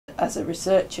as a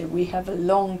researcher, we have a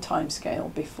long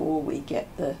timescale before we get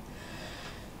the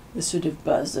sort of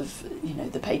buzz of, you know,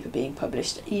 the paper being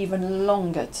published, even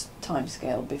longer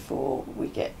timescale before we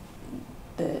get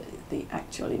the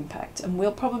actual impact. And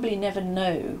we'll probably never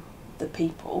know the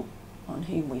people on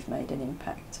whom we've made an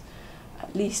impact,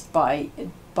 at least by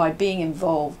being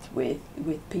involved with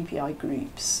PPI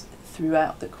groups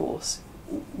throughout the course.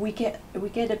 We get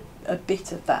a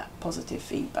bit of that positive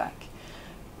feedback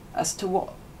as to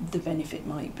what the benefit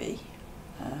might be,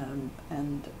 and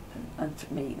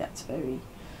for me that's very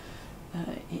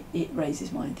it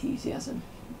raises my enthusiasm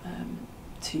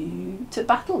to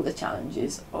battle the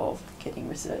challenges of getting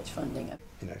research funding.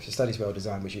 You know, if the study's well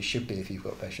designed, which it should be if you've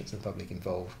got patients and the public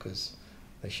involved, because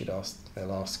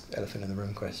they'll ask elephant in the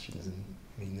room questions and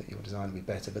mean that your design will be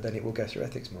better, but then it will go through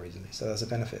ethics more easily. So there's a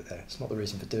benefit there. It's not the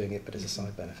reason for doing it, but it's a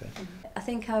side benefit. I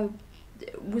think I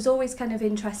was always kind of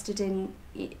interested in,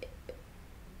 you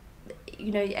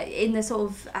know, in the sort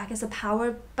of, I guess, a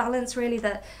power balance really,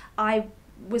 that I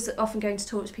was often going to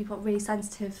talk to people about really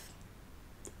sensitive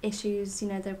issues, you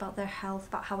know, about their health,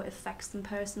 about how it affects them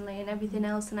personally and everything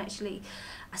else, and actually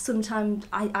sometimes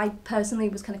I personally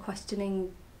was kind of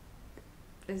questioning,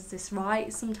 is this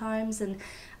right sometimes? And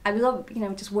I love, you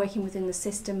know, just working within the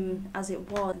system as it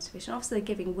was. Obviously they're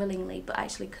giving willingly, but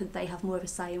actually could they have more of a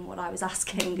say in what I was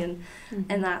asking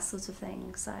and that sort of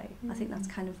thing. So I think that's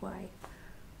kind of why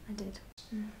I did.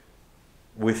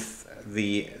 With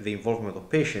the involvement of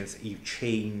patients, you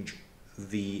change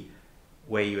the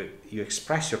way you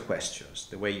express your questions,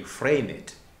 the way you frame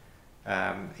it.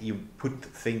 You put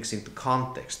things into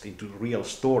context, into real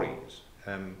stories.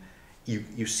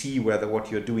 You see whether what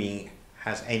you're doing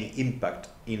has any impact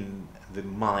in the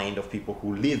mind of people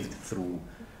who lived through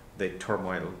the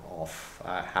turmoil of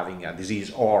having a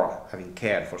disease or having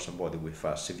cared for somebody with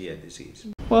a severe disease.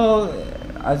 Well,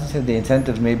 as I said, the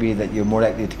incentive may be that you're more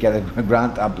likely to get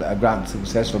a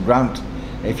successful grant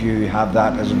if you have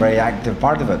that as a very active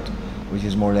part of it, which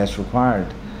is more or less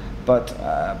required. But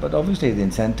obviously the main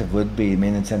incentive would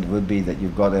be that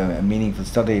you've got a meaningful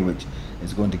study which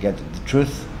is going to get the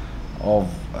truth of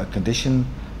a condition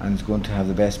and is going to have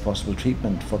the best possible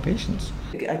treatment for patients.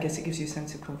 I guess it gives you a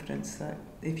sense of confidence that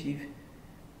if you've,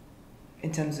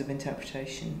 in terms of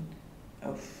interpretation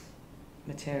of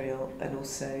material and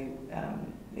also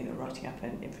you know, writing up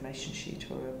an information sheet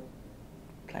or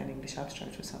a plain English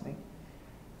abstract or something,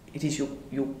 it is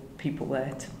your people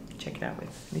there to check it out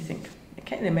with. And you think,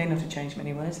 okay, they may not have changed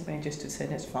many words, they may just have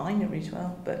said it's fine, it reads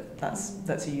well, but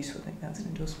that's a useful thing, that's an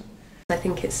endorsement. I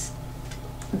think it's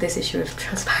this issue of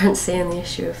transparency and the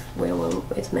issue of, well,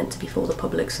 it's meant to be for the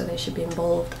public, so they should be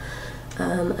involved.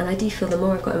 And I do feel the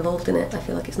more I've got involved in it, I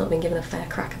feel like it's not been given a fair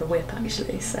crack of the whip,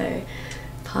 actually. So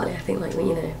partly I think, like,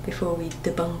 you know, before we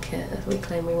debunk it, as we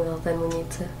claim we will, then we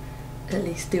need to at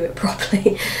least do it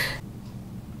properly.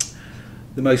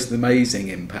 The most amazing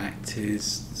impact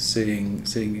is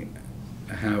seeing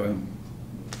how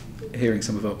hearing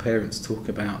some of our parents talk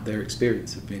about their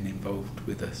experience of being involved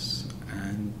with us,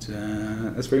 and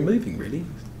that's very moving, really,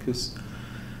 because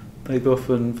they've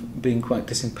often been quite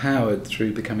disempowered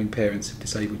through becoming parents of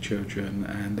disabled children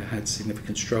and had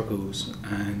significant struggles,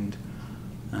 and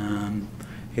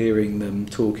hearing them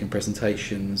talk in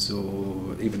presentations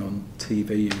or even on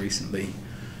TV recently,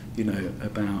 you know,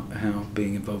 about how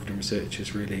being involved in research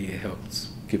has really helped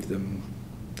give them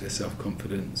their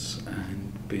self-confidence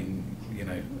and being, you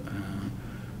know,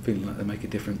 feeling like they make a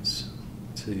difference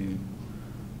to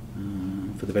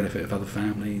for the benefit of other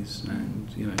families, and,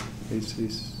 you know,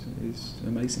 is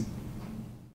amazing.